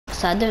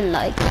because I don't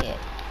like it.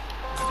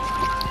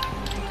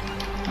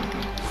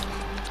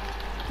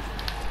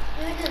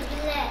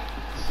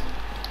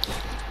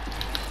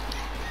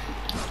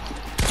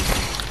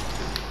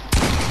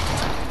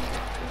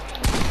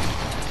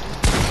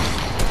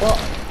 What?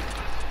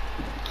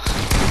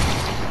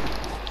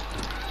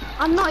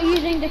 I'm not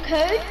using the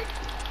code.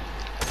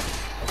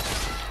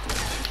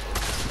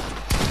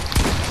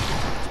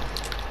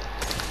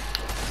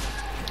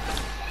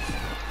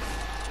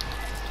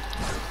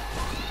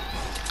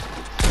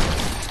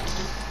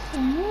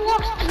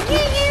 What? You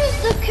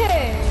used the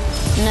code?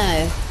 No,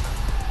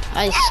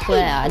 I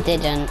swear I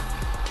didn't.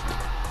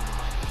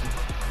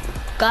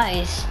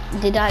 Guys,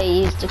 did I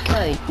use the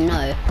code?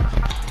 No.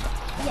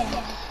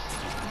 Yes.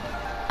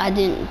 I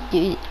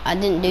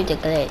didn't do the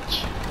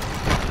glitch.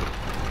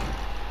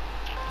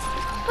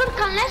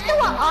 Come, let's do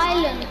an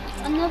island,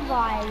 another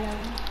island.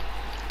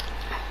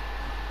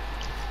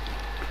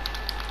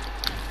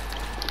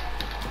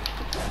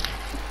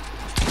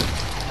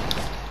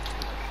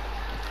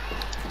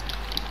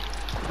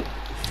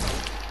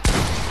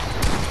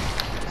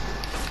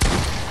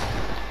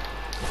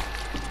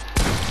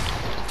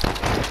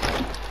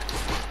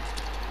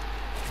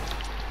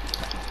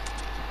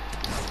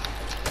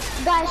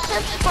 Guys,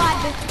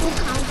 subscribe if you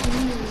can't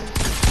move.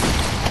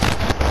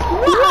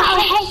 What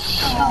a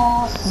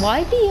headshot!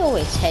 Why do you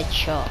always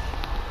headshot?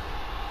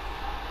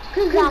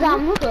 Because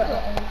I'm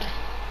good.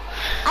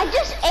 I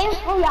just aim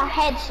for your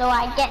head so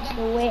I get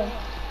the win.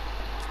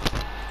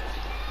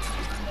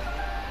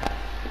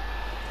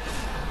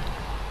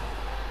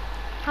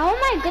 How am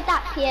I good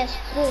at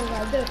PS4?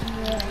 I don't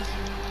know.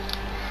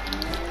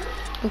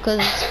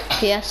 Because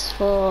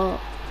PS4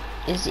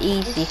 is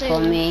easy for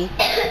me.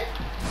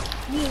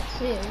 Me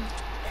too.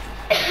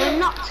 But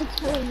not to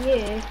kill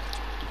you.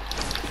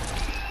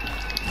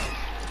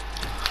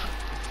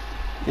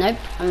 Nope,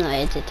 I'm not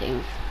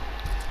editing.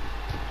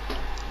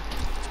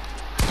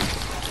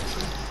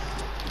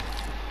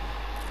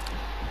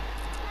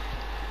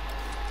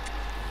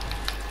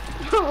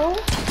 Oh.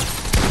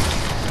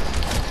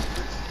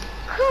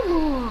 Come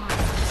on.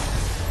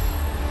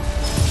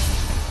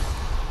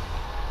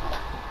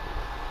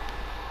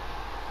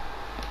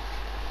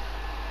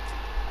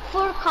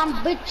 Furkan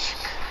bitch.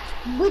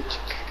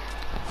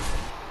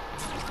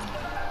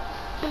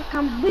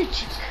 Furkan bitch.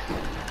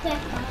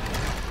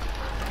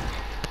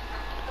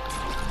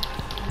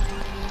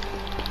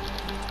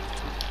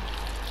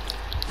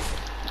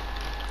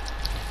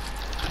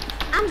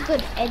 I'm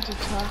good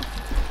editor.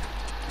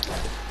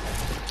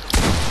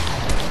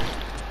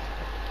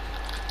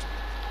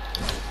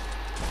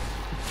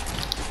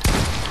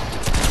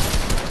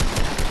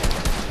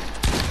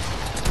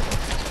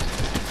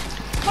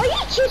 Are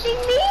you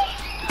cheating me?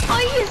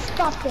 Are you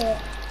stop it?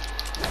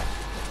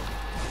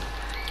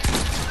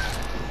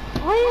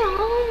 Oh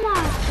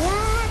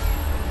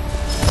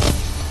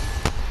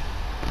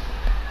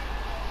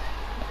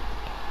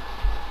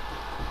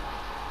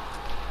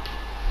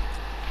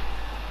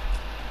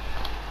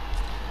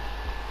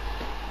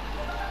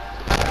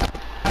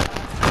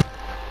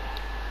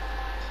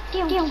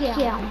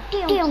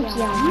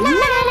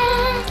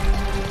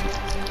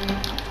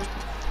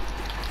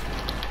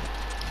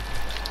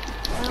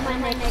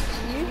my god.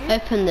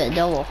 Open the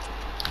door.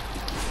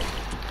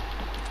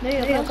 No,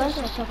 you're going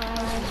to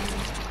surprise.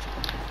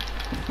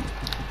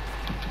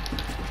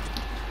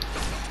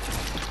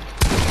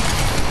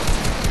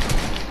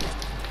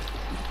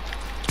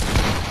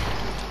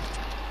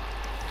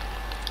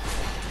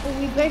 Oh,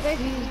 we both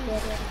used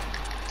it.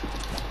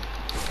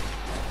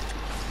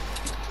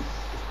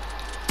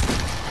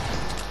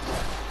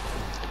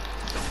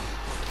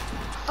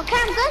 Okay,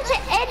 I'm going to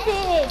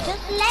edit.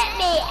 Just let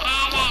me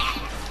edit.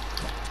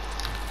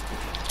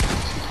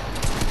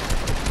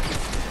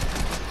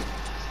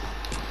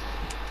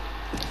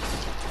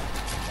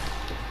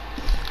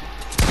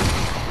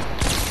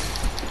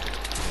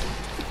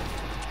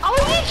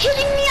 Are you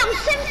kidding me? I'm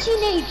 17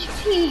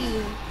 HP.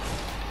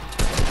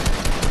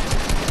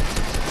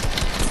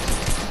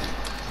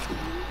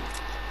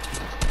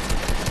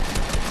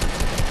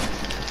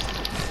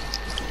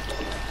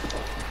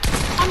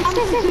 I'm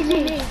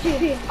 17 HP.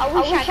 I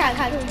wish I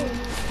could.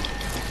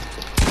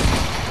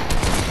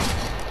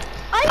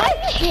 Are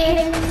you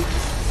kidding?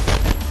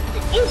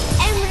 Is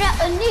Emra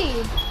a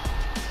noob?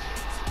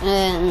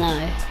 No.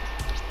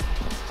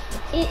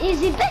 Is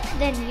he better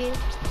than you?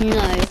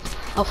 No,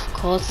 of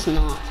course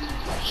not.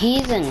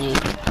 He's a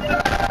noob.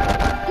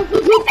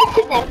 Is he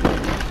better than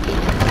me?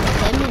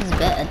 Them is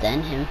better than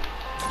him.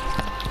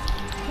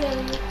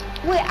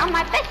 Wait, am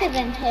I better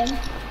than him?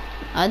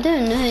 I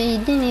don't know, you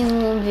didn't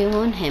even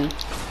 1v1 him.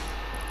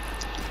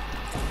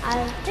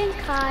 I think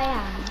I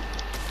am.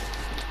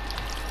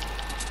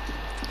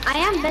 I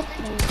am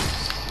better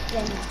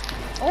than him.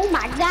 Oh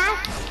my god!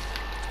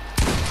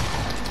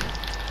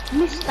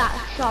 Missed that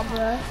shot,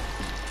 bro.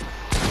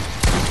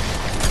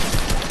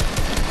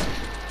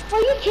 Are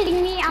you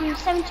kidding me? I'm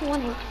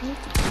 71 HP.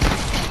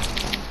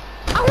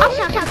 I wish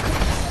I could.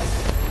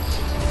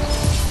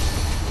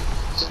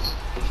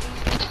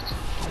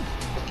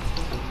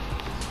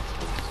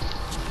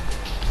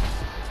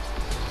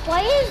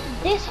 Why is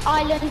this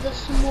island a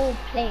small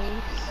place?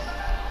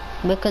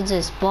 Because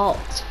it's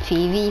bots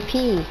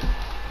PvP.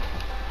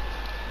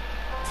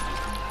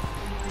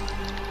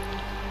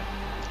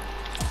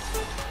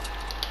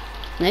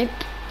 Nope.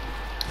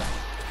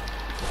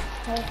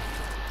 Oh.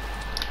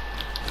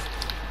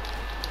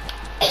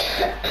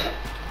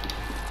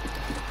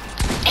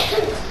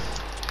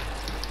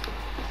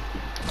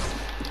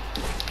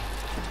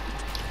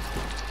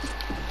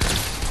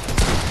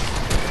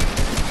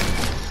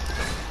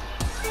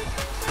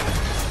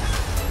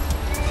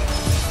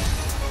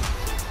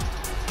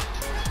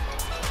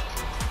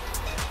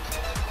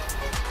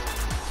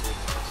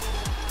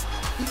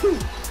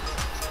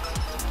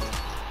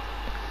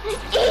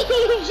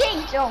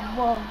 Gente, oh,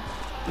 mano.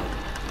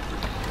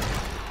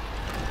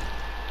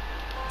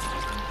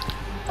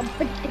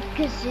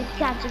 Because you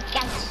got to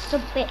get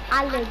stupid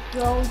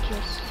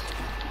allegories.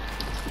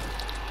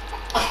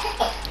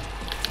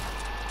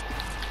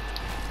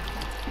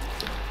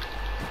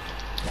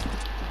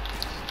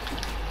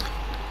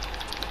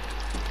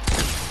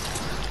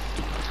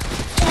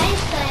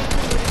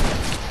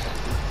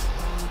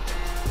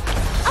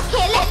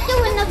 Okay, let's do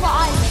another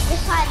island.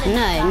 This island.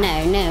 No.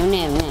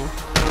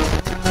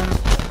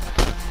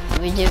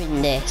 We're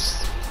doing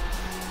this.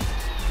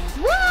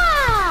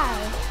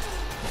 Why?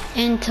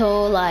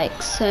 Until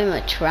like so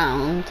much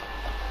round.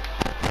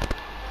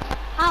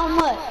 How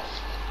much?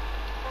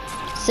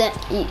 So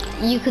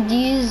you could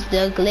use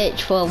the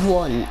glitch for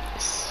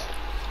once.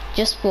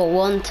 Just for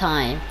one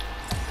time.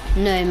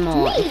 No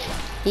more. Me?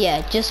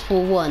 Yeah, just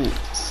for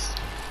once.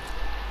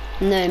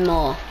 No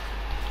more.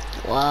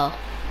 Wow.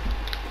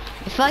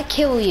 If I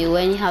kill you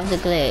when you have the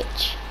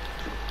glitch,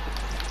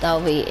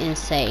 that'll be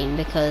insane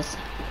because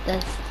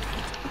the...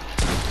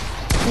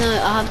 No,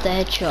 I have to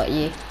headshot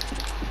you.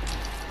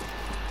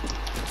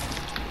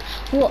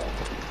 What?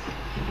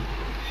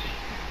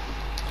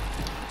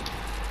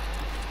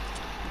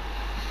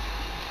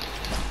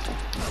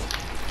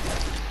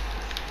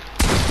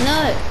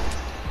 No.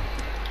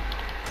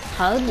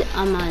 How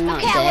am I not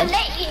okay, dead? I will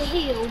let you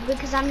heal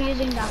because I'm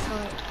using that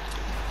part.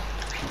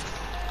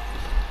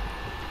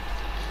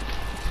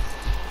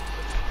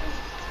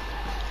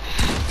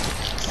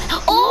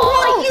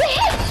 Oh, you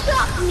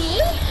headshot me?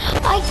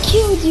 I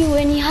killed you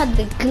when you had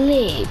the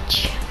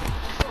glitch.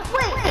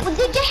 Wait,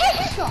 did you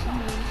headshot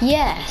me?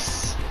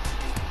 Yes.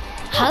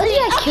 How did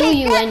I kill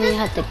you when you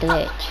had the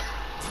glitch?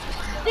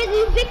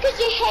 Because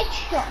you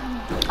headshot me.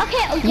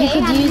 Okay. You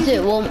could use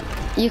it one.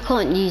 You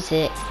can't use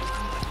it.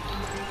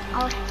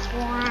 Oh.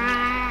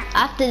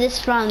 After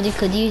this round, you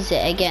could use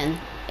it again.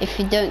 If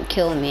you don't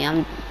kill me,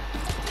 I'm...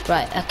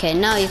 Right, okay,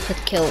 now you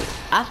could kill...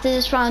 After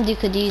this round, you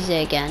could use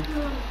it again.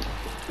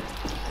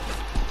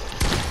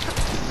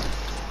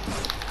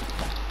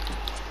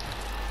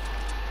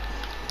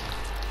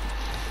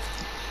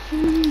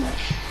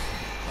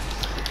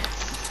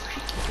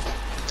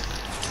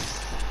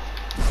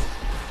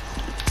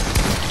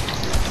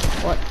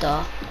 What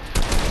the?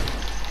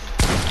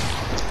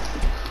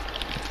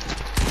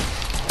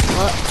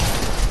 What?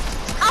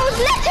 I was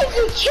letting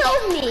you kill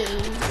me.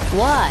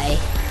 Why?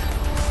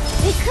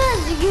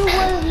 Because you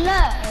were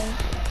low.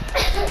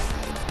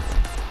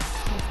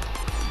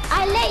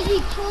 I let you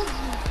kill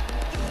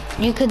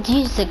me. You could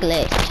use the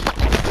glitch.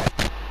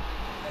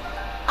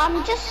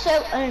 I'm just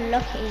so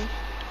unlucky.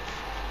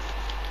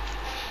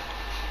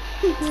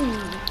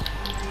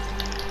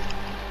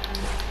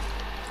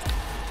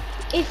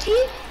 If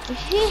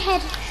you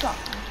headshot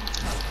me,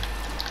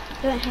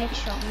 don't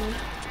headshot me.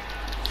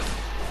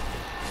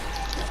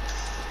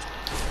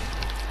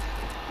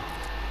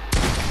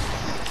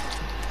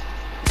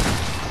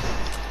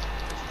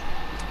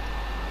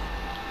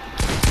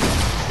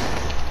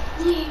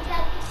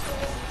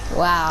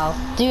 Wow,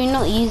 do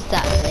not use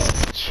that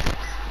glitch.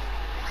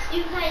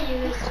 You can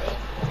use it.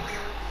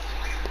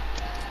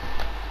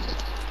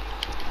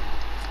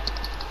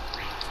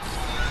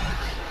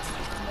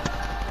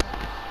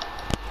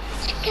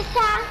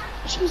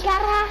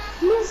 Chingara,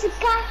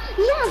 musica,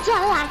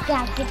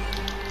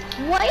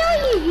 why are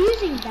you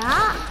using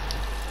that?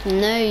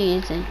 No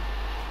using.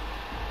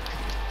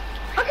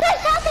 Okay,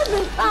 let's have to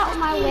move out of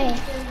my way.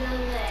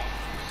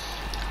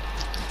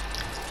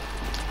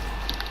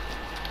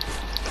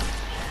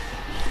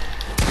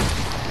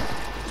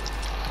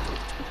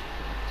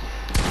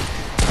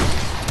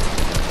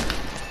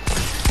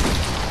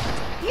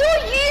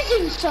 You're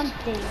using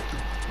something.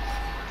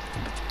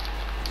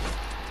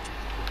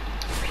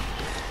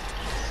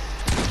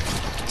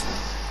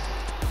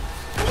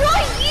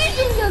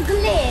 A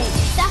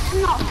glitch. That's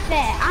not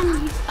fair.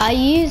 I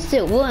used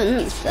it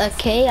once,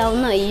 okay? I'll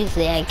not use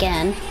it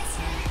again.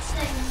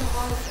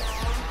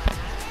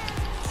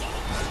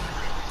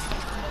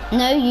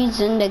 No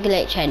using the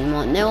glitch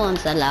anymore. No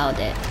one's allowed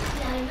it.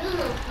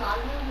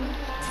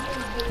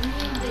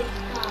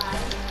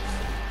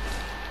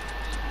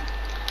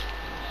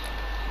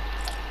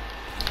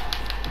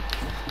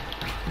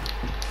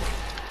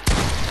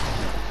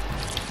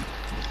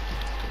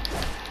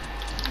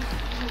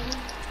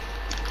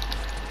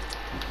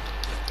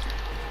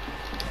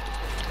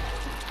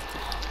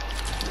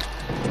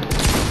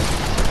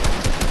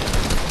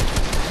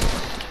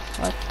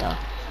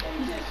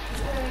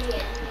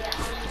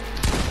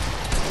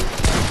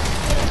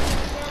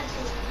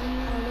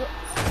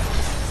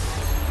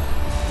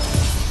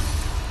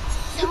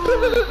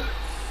 Let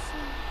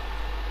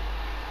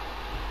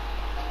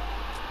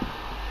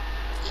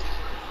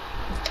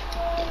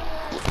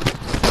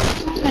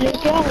it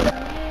go.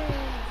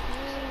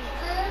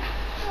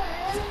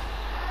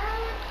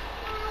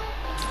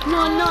 No,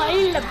 not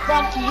in the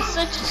body. He's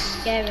such a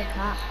scary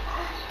cat.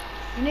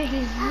 You know,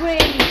 he's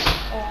really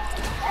small.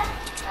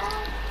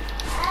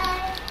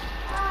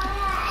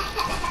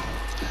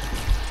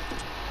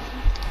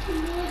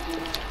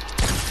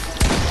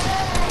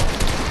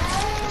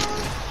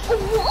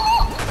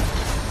 What?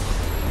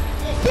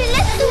 Dude,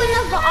 let's do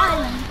another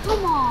island.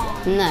 Come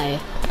on. No.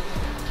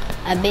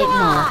 A bit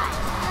more.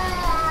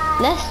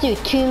 Let's do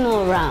 2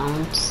 more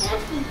rounds.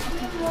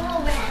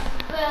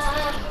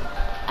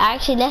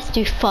 Actually, let's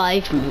do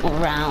 5 more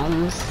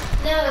rounds.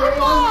 No,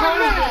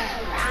 100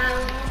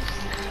 rounds.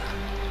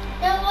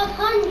 No,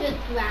 100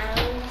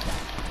 rounds.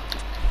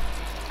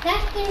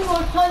 Let's do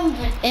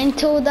 100.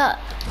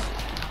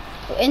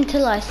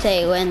 Until I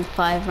say when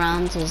 5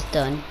 rounds is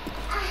done.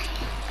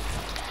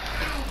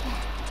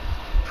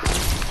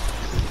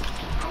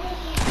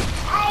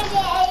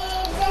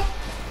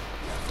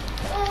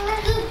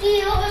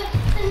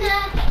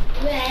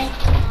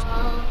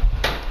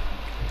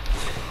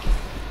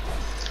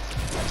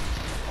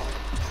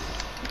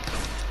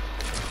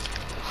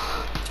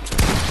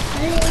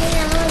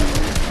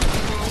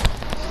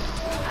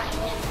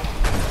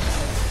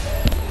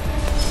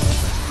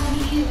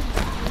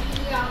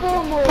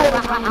 Four more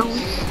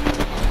rounds.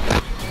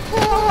 4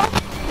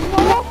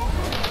 more.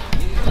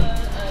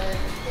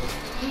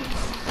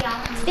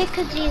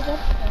 Because he's a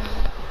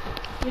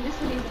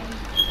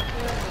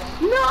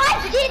No, I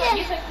didn't.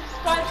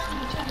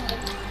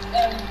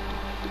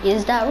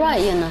 Is that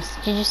right, Yunus?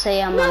 Did you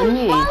say I'm a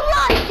noob?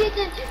 Wallah, I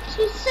didn't.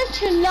 She's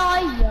such a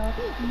liar.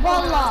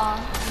 Wallah.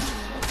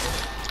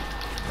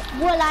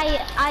 Well,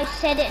 I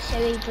said it so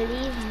he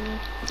believed me.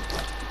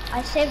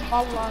 I said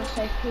Wallah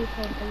so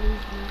people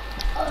believe me.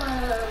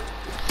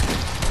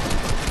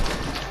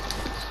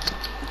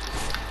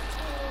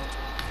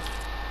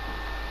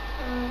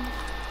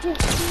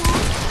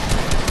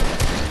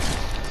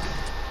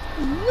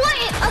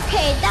 Wait,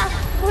 okay, that's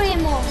 3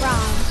 more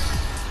rounds.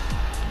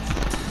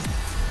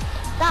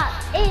 That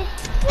is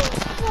 3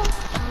 more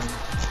rounds.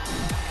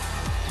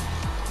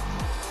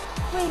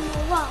 3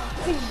 more rounds,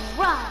 3 more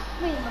rounds,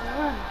 3 more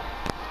rounds.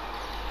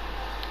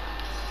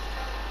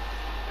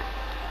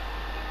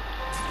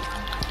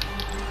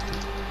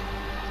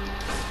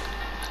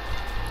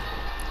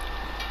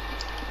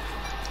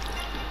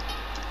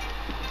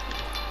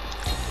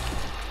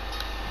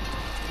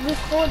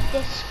 Record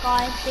this,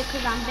 guys,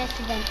 because I'm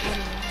better than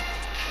anyone.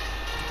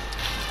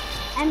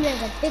 And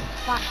there's a big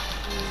fat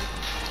tree.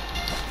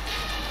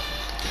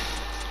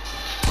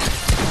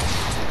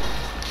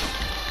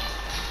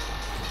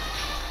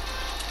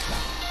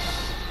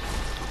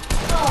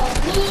 Oh,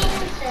 me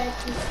and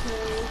 32.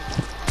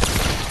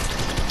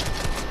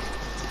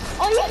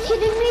 Are you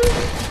kidding me?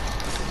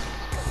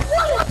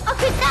 What?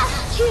 Okay, that's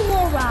 2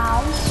 more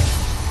rounds.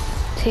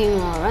 2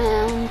 more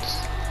rounds.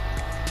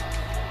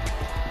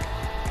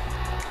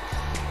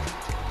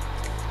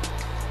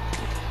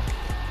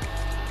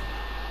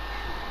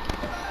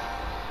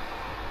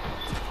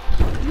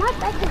 Am I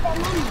better than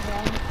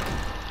anyone?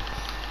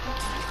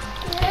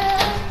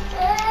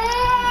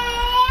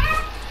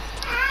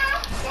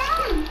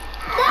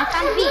 I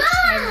can beat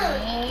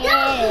someone.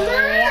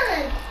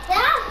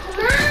 That's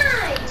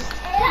mine.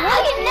 Why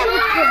you never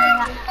kill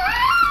that?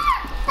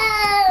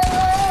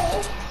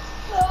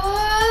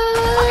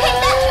 Okay,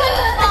 that's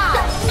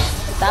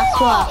 25. That's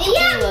what I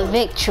feel a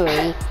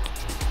victory.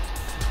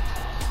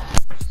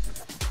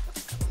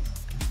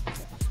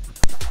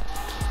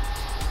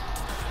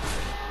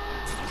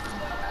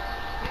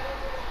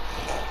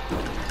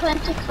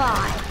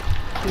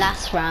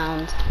 Last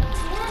round.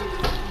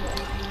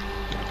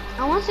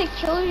 I want to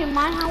kill you,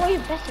 man. How are you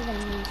better than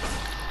me?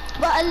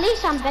 But at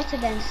least I'm better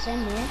than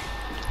Simi.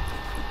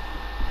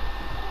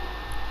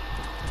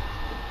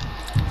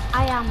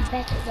 I am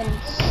better than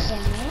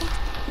Simi.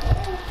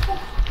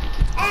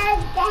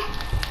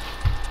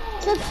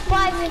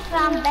 Subscribe if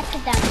I'm better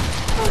than.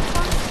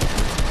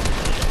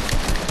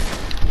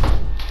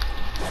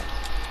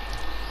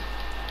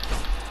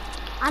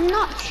 I'm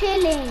not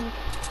chilling.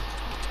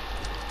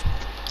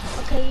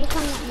 Okay, you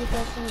can let me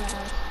go somewhere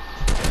else.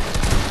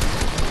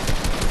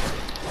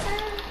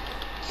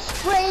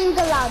 Spraying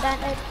the loud,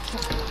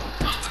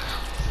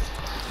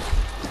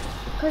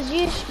 because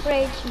you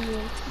sprayed me.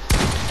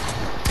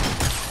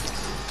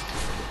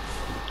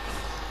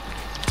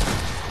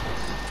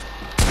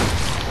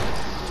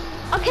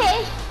 Okay,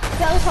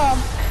 go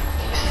home.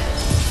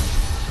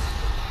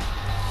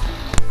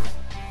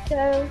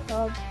 Go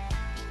home.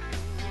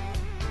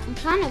 I'm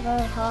trying to go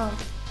home.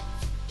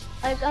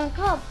 I go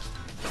home.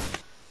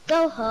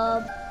 Go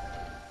home.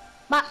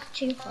 Back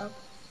to home.